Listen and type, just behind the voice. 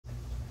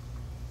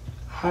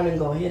I didn't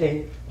go hit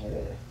it. Yeah.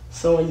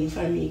 So when you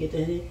find me, you get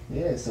to hit it?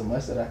 Yeah, so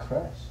much that I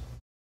crash.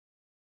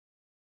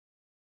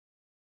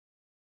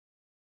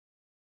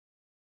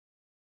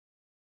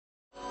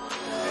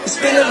 It's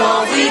been a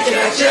long week and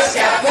I just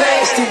got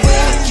paid. It's the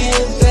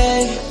weekend,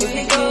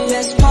 babe.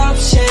 Let's pop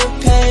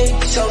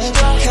champagne. So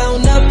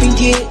count up and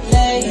get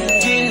laid.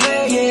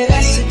 Yeah,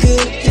 that's a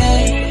good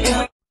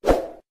day.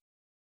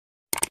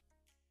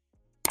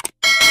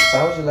 So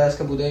how was your last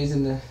couple days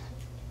in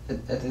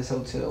at this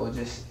hotel, or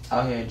just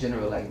out here in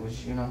general? Like,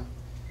 was you know?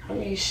 I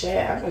mean,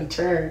 shit, I've been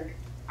turned.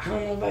 I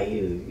don't know about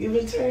you. You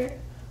been turned?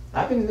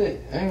 I've been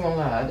lit. I ain't gonna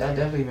lie. I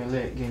definitely been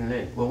lit, getting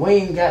lit. But we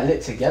ain't got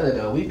lit together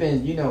though. We've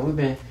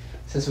been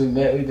since we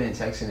met. We've been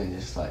texting and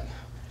just like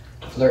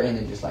flirting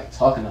and just like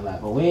talking a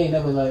lot. But we ain't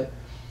never like.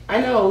 I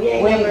know we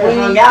ain't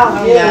never hung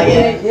out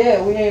yet.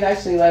 Yeah, we ain't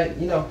actually like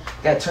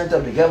got turned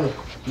up together.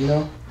 You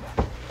know,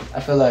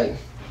 I feel like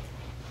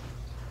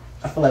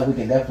we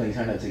can definitely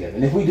turn up together.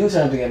 And if we do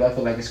turn up together, I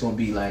feel like it's gonna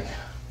be like.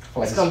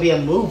 It's gonna be a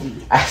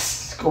movie.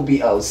 It's gonna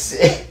be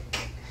sick.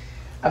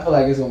 I feel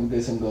like it's gonna be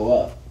good. Some go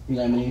up. You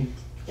know what I mean?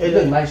 You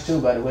look nice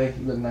too, by the way.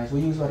 You look nice.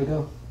 Where you was about to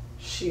go?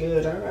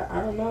 Shoot,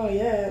 I don't know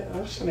yet.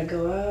 I'm just gonna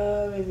go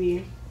up.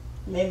 Maybe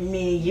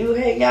me and you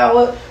hang out.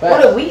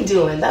 What are we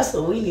doing? That's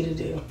what we need to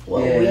do.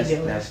 What are we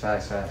doing? That's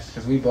facts.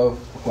 Because we both.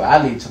 Well,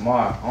 I leave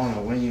tomorrow. I don't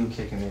know when you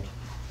kicking it.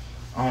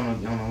 I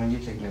don't know when you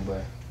kicking it,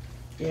 but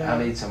I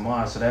leave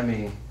tomorrow. So that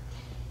means.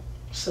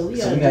 So we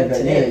gotta do it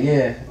today.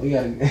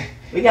 Yeah.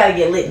 We gotta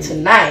get lit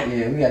tonight.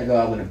 Yeah, we gotta go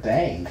out with a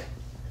bang.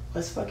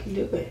 Let's fucking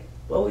do it.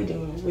 What we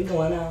doing? We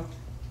going out.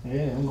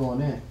 Yeah, I'm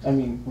going in. I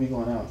mean, we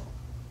going out.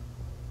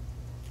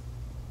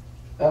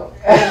 Oh.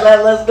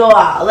 Let's go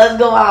out. Let's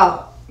go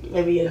out.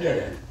 Maybe you'll get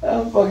it.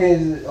 I'm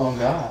fucking. Oh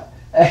God.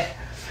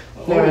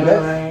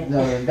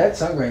 No, that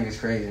tongue ring is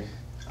crazy.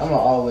 I'm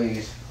gonna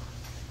always.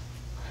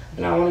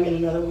 And I want to get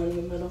another one in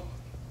the middle.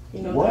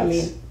 You know what that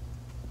means?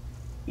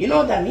 You know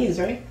what that means,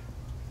 right?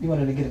 You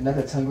wanted to get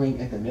another tongue ring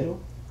in the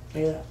middle?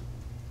 Yeah.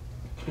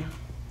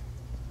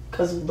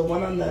 Because the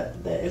one on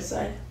the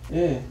inside.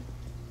 Yeah.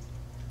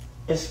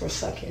 Is for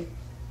sucking.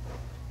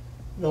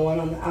 The one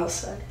on the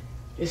outside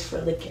is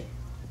for licking.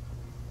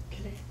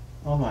 Get it?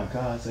 Oh my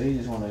God! So you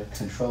just want to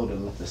control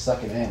the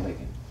sucking and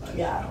licking? Like,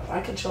 yeah,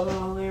 I control it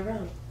all the way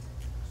around.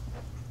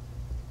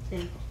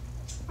 Yeah,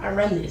 I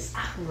run this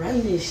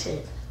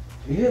shit.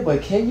 Yeah,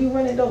 but can you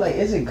run it though? Like,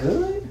 is it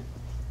good?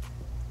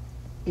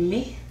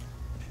 Me?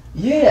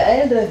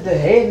 Yeah, and the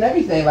head and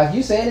everything. Like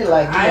you saying it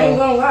like I ain't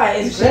gonna lie,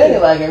 it's you saying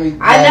it like every.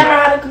 I never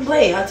had a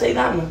complaint. I'll tell you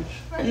that much.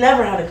 I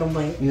never had a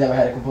complaint. You never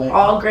had a complaint?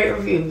 All great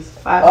reviews.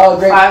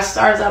 5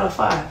 stars out of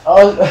 5.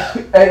 Oh,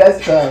 hey,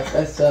 that's tough.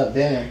 That's tough.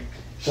 Damn.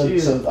 So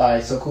all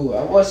right, so cool.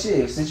 Well,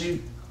 shit. Since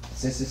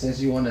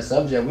you on the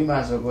subject, we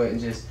might as well go ahead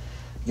and just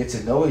get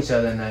to know each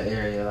other in that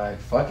area. Like,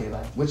 fuck it.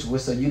 Like, which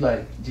so you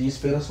like? Do you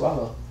spit or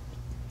swallow?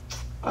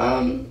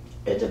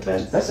 It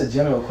depends. That's a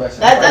general question.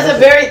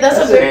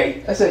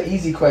 That's an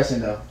easy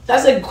question though.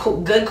 That's a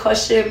good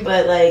question,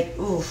 but like,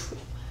 oof.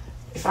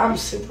 If I'm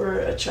super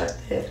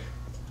attracted,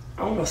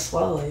 I want to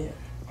swallow it.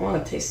 I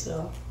want to taste it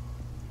all.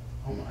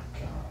 Oh my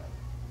God.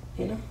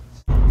 You know?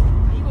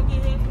 How you gonna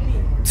get head from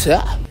me?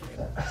 Top.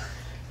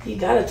 You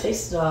gotta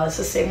taste it all. It's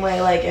the same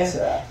way, like,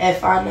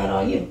 if I'm not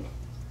on you,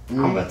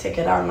 I'm gonna take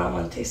it out and I'm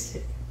gonna taste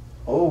it.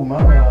 Oh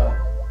my God.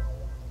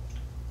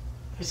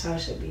 That's how it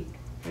should be,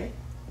 right?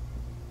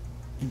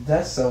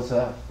 That's so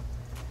tough.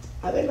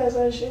 I think that's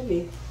how it should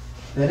be.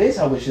 That is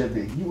how it should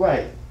be. You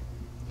right.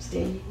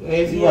 See,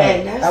 if you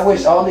ain't nasty, I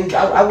wish all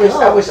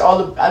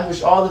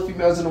the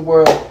females in the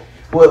world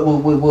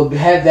would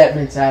have that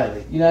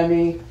mentality. You know what I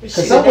mean?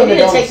 Because some women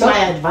don't take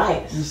my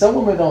advice. Some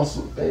women don't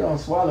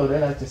swallow. They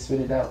like to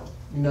spit it out.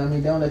 You know what I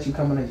mean? They don't let you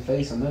come in their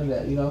face or none of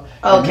that. You know?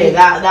 Okay,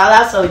 now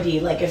that's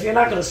OD. Like, if you're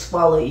not gonna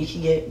swallow it,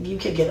 you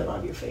can get it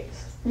on your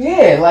face.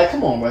 Yeah, like,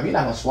 come on, bro. If you're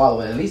not gonna swallow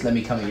it, at least let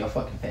me come in your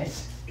fucking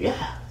face.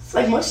 Yeah, it's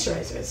like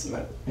moisturizer. It's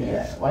not.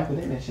 Yeah, wipe it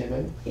in and shit,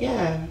 baby.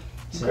 Yeah,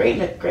 it's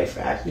great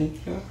for acne.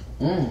 You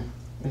know?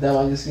 Is that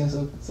why your skin's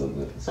so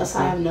good? That's how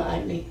I have no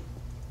acne.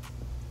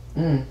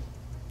 I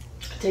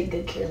take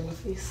good care of my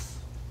face.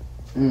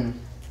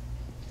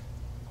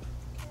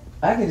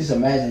 I can just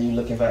imagine you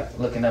looking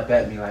up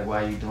at me like,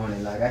 why are you doing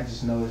it? Like, I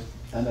know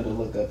the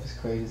look up is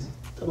crazy.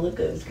 The look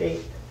up is great.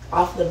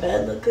 Off the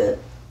bed, look good.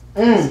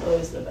 It's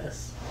always the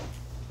best.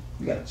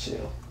 You gotta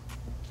chill.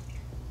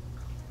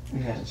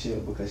 You gotta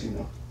chill because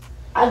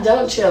I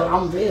don't chill.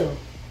 I'm real.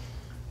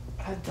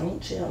 I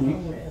don't chill.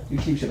 I'm real. You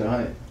keep shit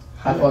 100.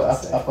 I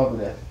fuck with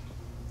that.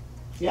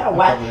 Yeah.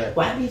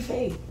 Why be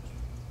fake?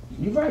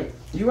 You right.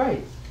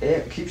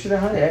 Yeah, keep shit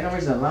 100. Ain't no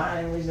reason to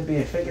lie. Ain't no reason to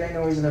be fake. Ain't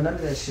no reason to none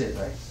of that shit.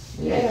 Like.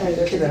 Yeah,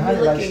 because you be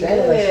looking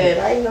good.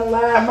 I ain't gonna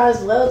lie, I might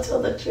as well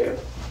tell the truth.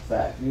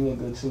 Fact, you look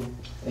good too.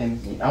 And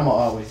I'm gonna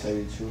always tell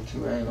you the truth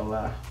too, I ain't gonna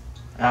lie.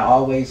 I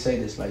always say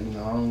this, like, I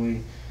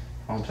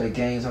don't play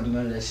games, I don't do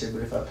none of that shit,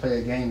 but if I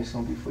play a game, it's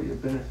gonna be for your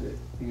benefit,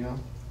 you know?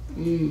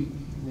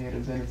 Yeah, to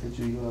benefit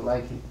you, you'll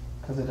like it.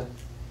 Because of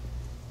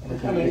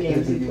what kind of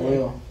games you play?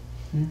 Well.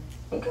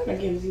 What kind of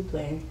games you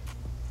play?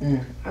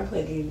 I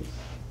play games.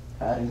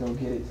 hide and go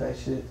get it type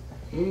shit.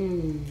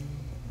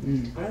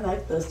 I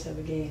like those type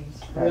of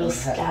games. Real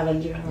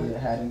scavenger hunt. Yeah,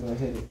 hide and go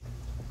hit it.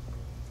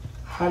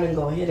 Hide and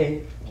go hit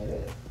it. Yeah.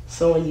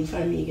 So when you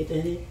find me, you get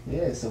to hit it?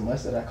 Yeah, so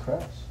much that I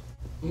crash.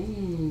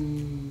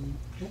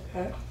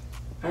 Okay.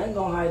 I ain't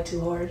gonna hide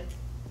too hard.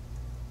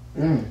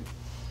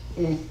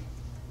 Did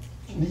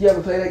you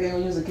ever play that game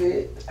when you was a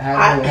kid?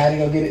 Hide and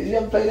go get it. Did you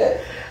ever play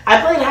that?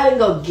 I played hide and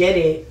go get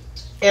it,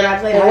 and I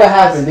played. And what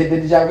happened?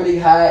 Did y'all really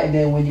hide? And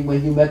then when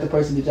you met the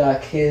person, did y'all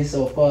kiss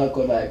or fuck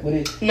or like what?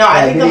 No,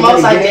 I think the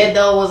most I did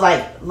though was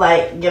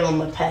like give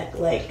him a peck,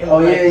 like and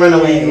run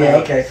away. Yeah,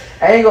 okay.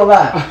 I ain't gonna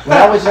lie. When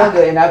I was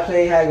younger and I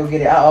played hide and go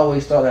get it, I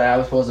always thought that I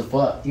was supposed to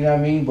fuck. You know what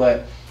I mean?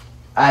 But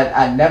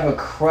I never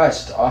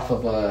crushed off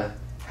of a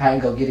hide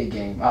and go get it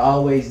game. I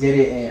always did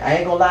it, and I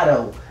ain't gonna lie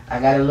though. I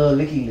got a little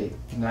licky lick.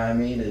 You know what I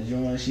mean? The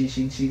joint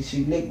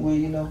she licked with,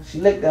 you know, she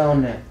licked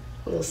down there.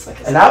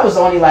 And I was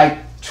only like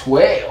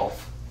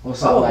 12 or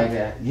something like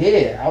that.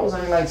 Yeah, I was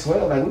only like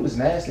 12. Like, we was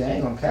nasty. I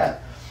ain't gonna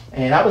cap.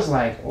 And I was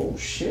like, oh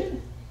shit.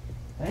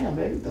 Damn,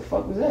 baby, what the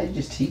fuck was that? You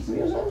just teased me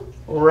or something?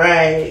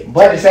 Right.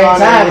 But at the same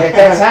time, at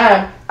that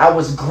time, I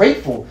was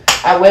grateful.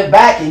 I went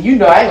back and you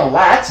know, I ain't gonna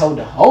lie, I told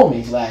the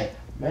homies, like,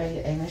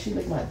 man, she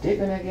licked my dick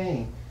in that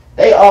game.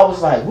 They all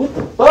was like, what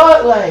the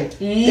fuck? Like,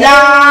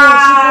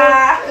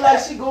 nah.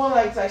 She going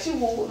like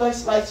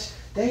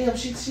damn,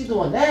 she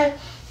doing that.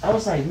 I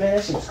was like, man,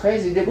 that shit was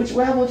crazy. What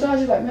happened with y'all?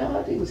 She was like, man, all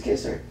I did was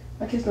kiss her.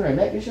 I kissed her on her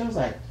neck and shit. I was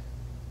like,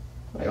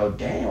 oh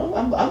damn,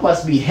 I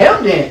must be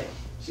him then.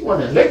 She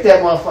wanted to lick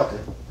that motherfucker.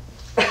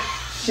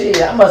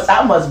 Shit, I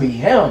must be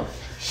him.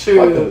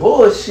 Sure. Fuck the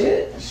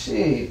bullshit.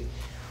 Shit.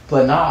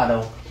 But nah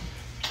though.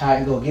 I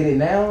can go get it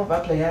now. If I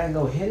play I can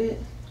go hit it.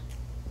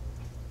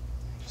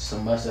 So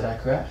much that I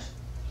crash.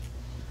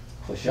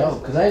 For sure.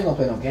 Cause I ain't gonna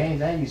play no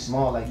games. I ain't you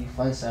small like you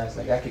fun size.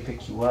 Like I can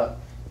pick you up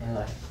and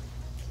like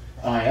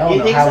I don't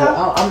know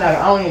how so? I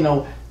don't even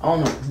know. I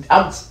don't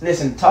know.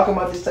 Listen, talking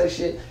about this type of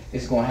shit,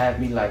 it's gonna have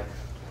me like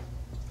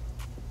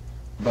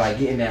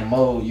get in that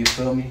mode, you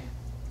feel me?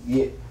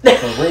 Yeah.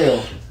 For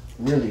real.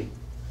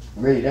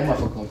 Really, that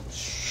motherfucker gonna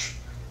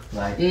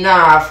like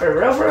nah, for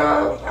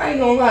real, I ain't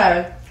gonna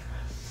lie.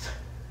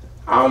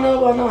 I don't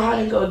know if I know how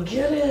to go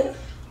get it,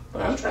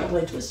 but I'm trying to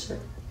play Twister.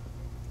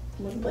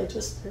 I'm gonna play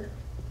Twister.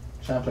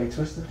 Trying to play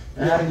Twister?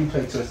 And how did you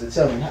play Twister?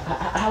 Tell me,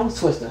 how was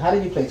Twister? How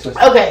did you play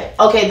Twister?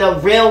 Okay, the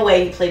real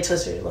way you play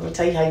Twister. Let me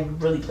tell you how you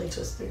really play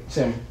Twister.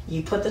 Tell me.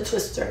 You put the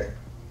Twister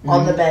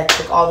on the bed,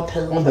 take all the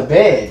pillows. On the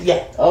bed?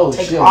 Yeah. Oh,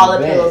 take shit, all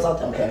the pillows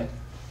off the bed.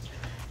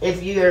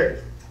 If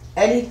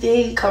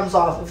anything comes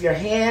off of your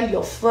hand,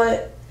 your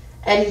foot,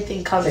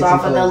 anything comes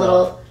off of the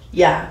little,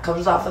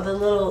 comes off of the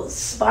little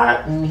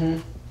spot,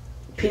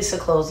 piece of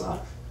clothes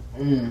off.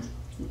 Then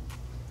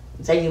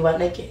you butt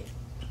naked.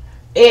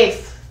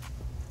 If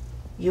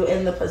you're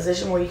in the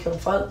position where you can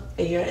fuck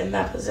and you're in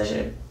that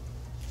position,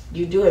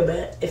 you do it.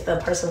 But if the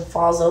person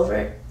falls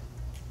over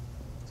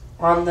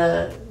on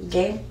the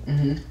game,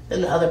 then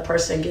the other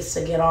person gets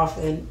to get off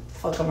and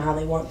fuck them how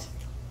they want to.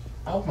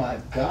 Oh my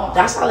god.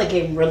 That's how the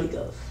game really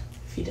goes,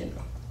 if you didn't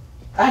know.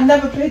 I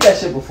never played that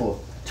shit before.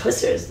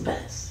 Twister is the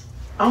best.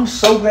 I'm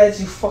so glad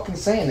you fucking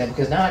saying that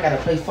because now I gotta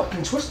play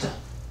fucking Twister.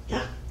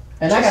 Yeah.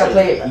 And Twister I gotta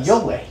play it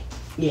your way.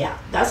 Yeah,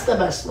 that's the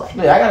best way.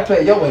 Yeah, I gotta play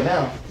it your way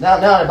now.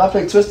 Now, if I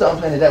play Twister, I'm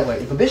playing it that way.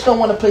 If a bitch don't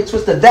want to play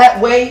Twister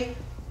that way,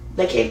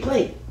 they can't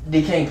play.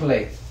 They can't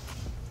play.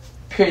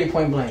 Period.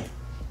 Point blank.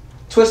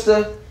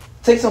 Twister,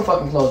 take some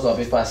fucking clothes off.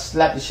 If I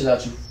slap the shit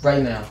out you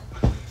right now,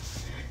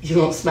 you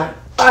gonna smack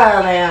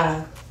fire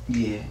now.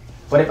 Yeah,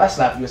 but if I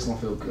slap you, it's gonna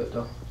feel good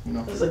though. You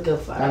know, it's a good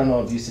fight. I don't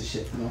know abusive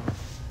shit. You know,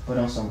 but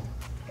on some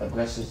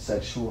aggressive,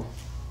 sexual,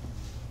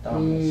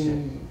 dominant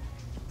shit.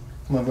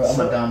 Come on, bro. I'm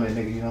a dominant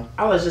nigga, you know.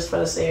 I was just about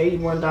to say, are you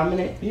more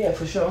dominant? Yeah,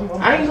 for sure.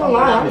 I ain't gonna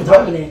lie, I'm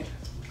dominant.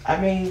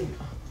 I mean,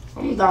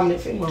 I'm a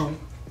dominant female.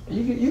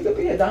 You could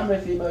be a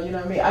dominant female. You know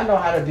what I mean? I know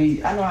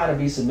how to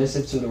be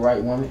submissive to the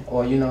right woman,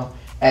 or you know,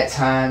 at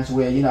times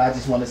where you know I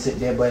just want to sit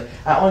there, but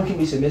I only can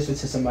be submissive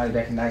to somebody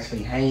that can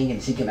actually hang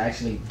and she can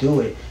actually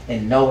do it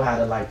and know how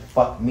to like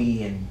fuck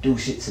me and do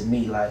shit to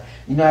me. Like,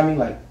 you know what I mean?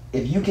 Like,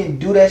 if you can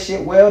do that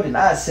shit well, then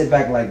I sit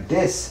back like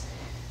this.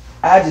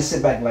 I just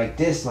sit back like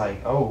this,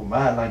 like, oh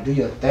man, like do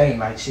your thing,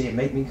 like shit,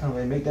 make me come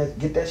and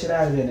get that shit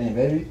out of there then,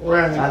 baby.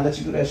 Right. I'll let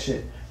you do that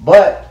shit.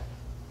 But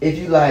if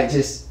you like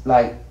just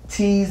like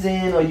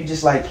teasing or you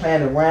just like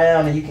playing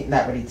around and you can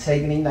not really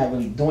taking it, you're not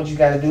really doing what you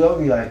gotta do, I'll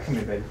be like, come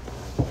here, baby.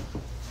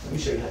 Let me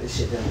show you how this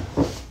shit done.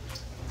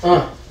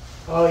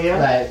 Oh yeah?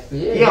 Like,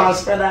 yeah. You gonna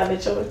spread that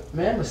bitch open?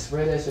 Man, I'm gonna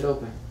spread that shit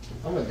open.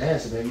 I'm a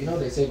dancer, baby. You know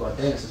what they say about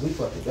dancers, we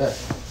fuck the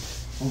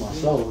best. On my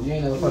soul. You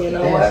ain't never fucking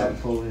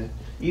danced before then.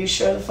 You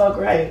sure the fuck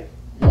right.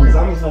 Because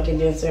I'm a fucking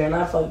dancer and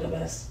I fuck the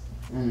best.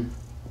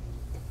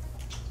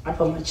 I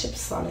put my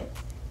chips on it.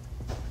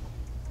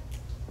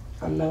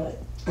 I know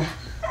it.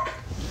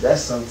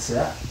 That's so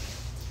tough.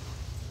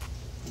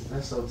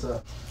 That's so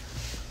tough.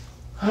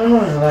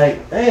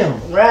 Like,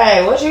 damn.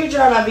 Right, what you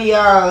trying to be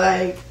on?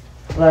 Like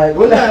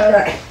what?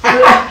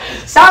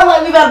 Sound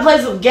like we gotta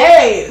play some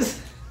games.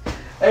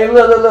 Hey,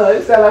 look.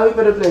 It sound like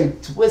we better play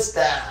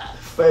Twister.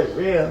 For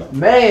real.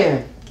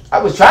 Man, I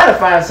was trying to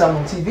find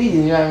something on TV,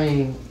 you know what I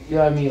mean? You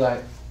know what I mean?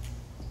 Like,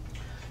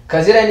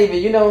 cause it ain't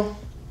even, you know,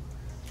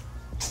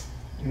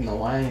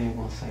 I ain't even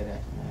gonna say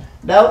that, man.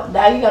 No,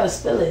 now you gotta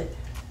spill it.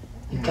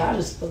 You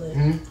gotta spill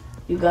it.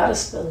 You gotta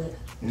spill it.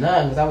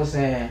 Nah, cause I was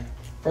saying,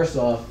 first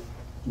off,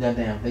 that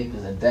damn vape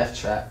is a death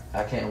trap.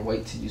 I can't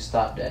wait till you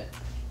stop that.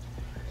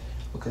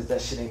 Because that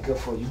shit ain't good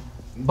for you.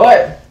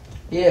 But,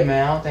 yeah,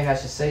 man, I don't think I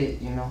should say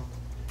it, you know.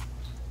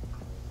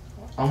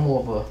 I'm more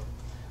of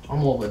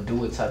a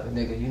do it type of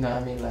nigga, you know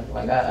what I mean?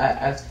 Like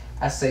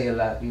I say a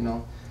lot, you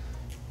know.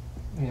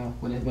 You know,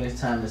 when it's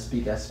time to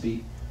speak, I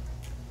speak.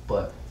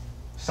 But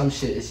some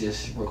shit is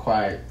just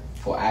required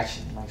for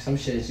action. Like some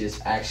shit is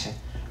just action.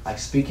 Like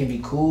speaking be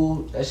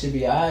cool, that should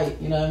be alright,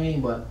 you know what I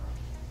mean? But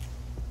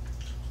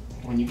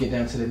when you get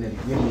down to the nitty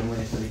gritty and when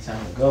it's really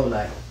time to go,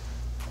 like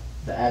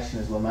the action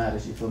is what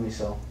matters, you feel me?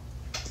 So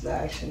the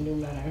action do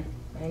matter.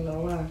 I ain't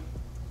gonna lie.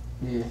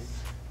 Yeah.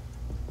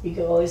 You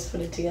can always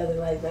put it together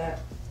like that.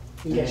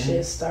 You get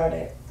shit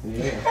started.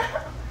 Yeah.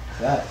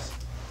 Facts.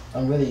 I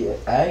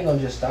ain't gonna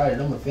just start it,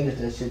 I'm gonna finish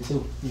that shit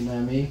too. You know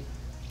what I mean?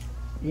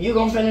 You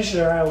gonna finish it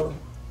or I will?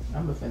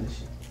 I'm gonna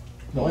finish it.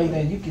 The only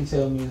thing you can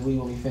tell me is where you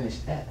want me to finish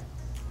at.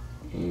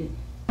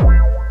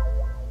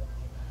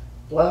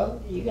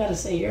 Well, you gotta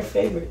say your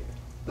favorite.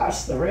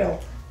 That's the real.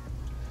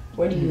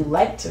 Where do you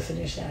like to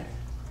finish at?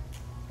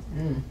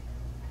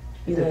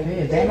 It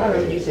depends. Damn, I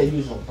remember you said you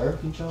was on birth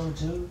control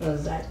too.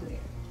 Exactly.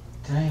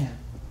 Damn.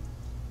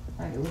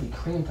 I can really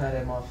cream pie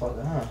that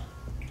motherfucker, huh?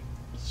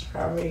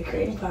 Strawberry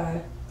cream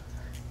pie.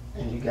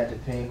 And you got the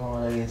pink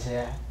on the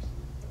inside.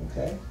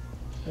 Okay.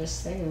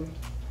 Just saying.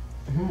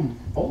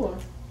 Or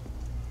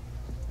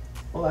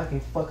I can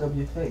fuck up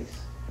your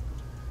face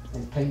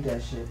and paint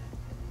that shit.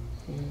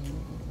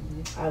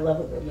 I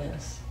love a good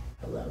mess.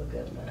 I love a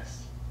good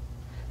mess.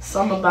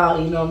 Something about,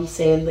 you know what I'm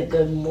saying, the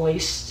good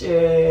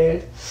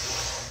moisture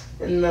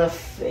in the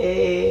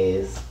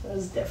face.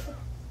 It's different.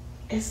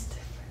 It's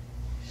different.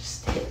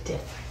 Just hit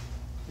different.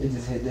 It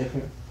just hit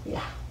different?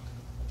 Yeah.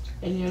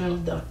 And you know,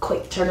 the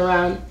quick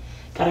turnaround.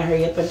 Gotta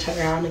hurry up and turn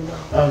around and go.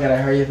 Oh, gotta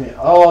hurry up and...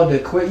 Oh, the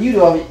quick... You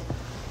know me.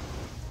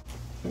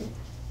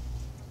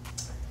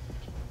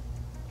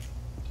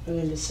 I'm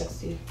gonna just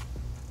text you.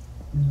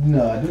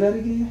 No, do that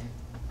again?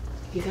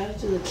 You gotta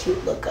do the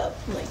cute look up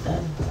like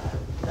that.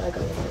 Gotta go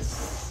like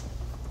this.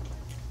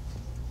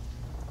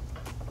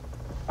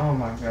 Oh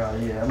my god,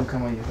 yeah, I'm gonna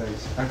come on your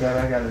face. I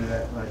gotta do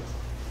that. Like,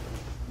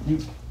 you...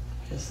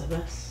 It's the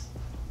best.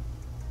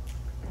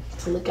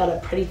 To look at a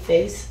pretty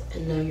face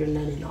and know you're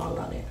nutting all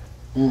on it.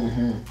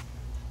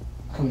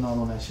 Coming all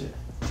on that shit.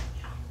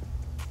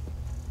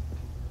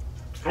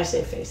 I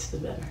say face is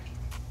better.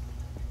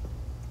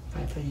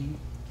 My opinion.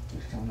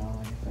 Just coming all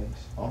on your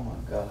face. Oh my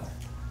god.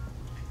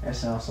 That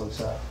sounds so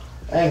tough.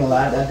 I ain't gonna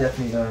lie, that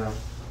definitely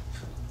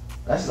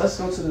let's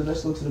go to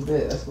the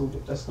bed.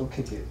 Let's go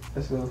kick it.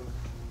 Let's go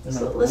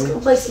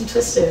play some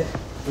Twister.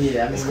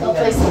 Yeah, I mean let's go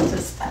play some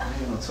Twister. I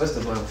ain't gonna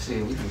Twister, but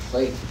shit, we can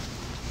play.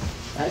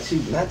 Not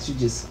you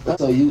just.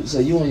 So you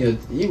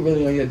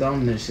really on your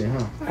dominant shit,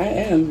 huh? I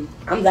am.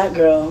 I'm that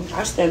girl.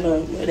 I stand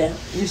up with that.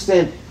 You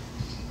stand.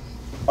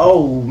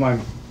 Oh my.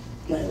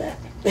 Like that.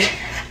 You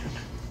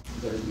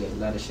got a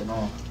lot of shit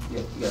on.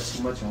 You got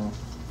too much on.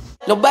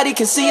 Nobody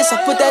can see us,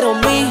 I put that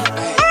on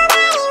me.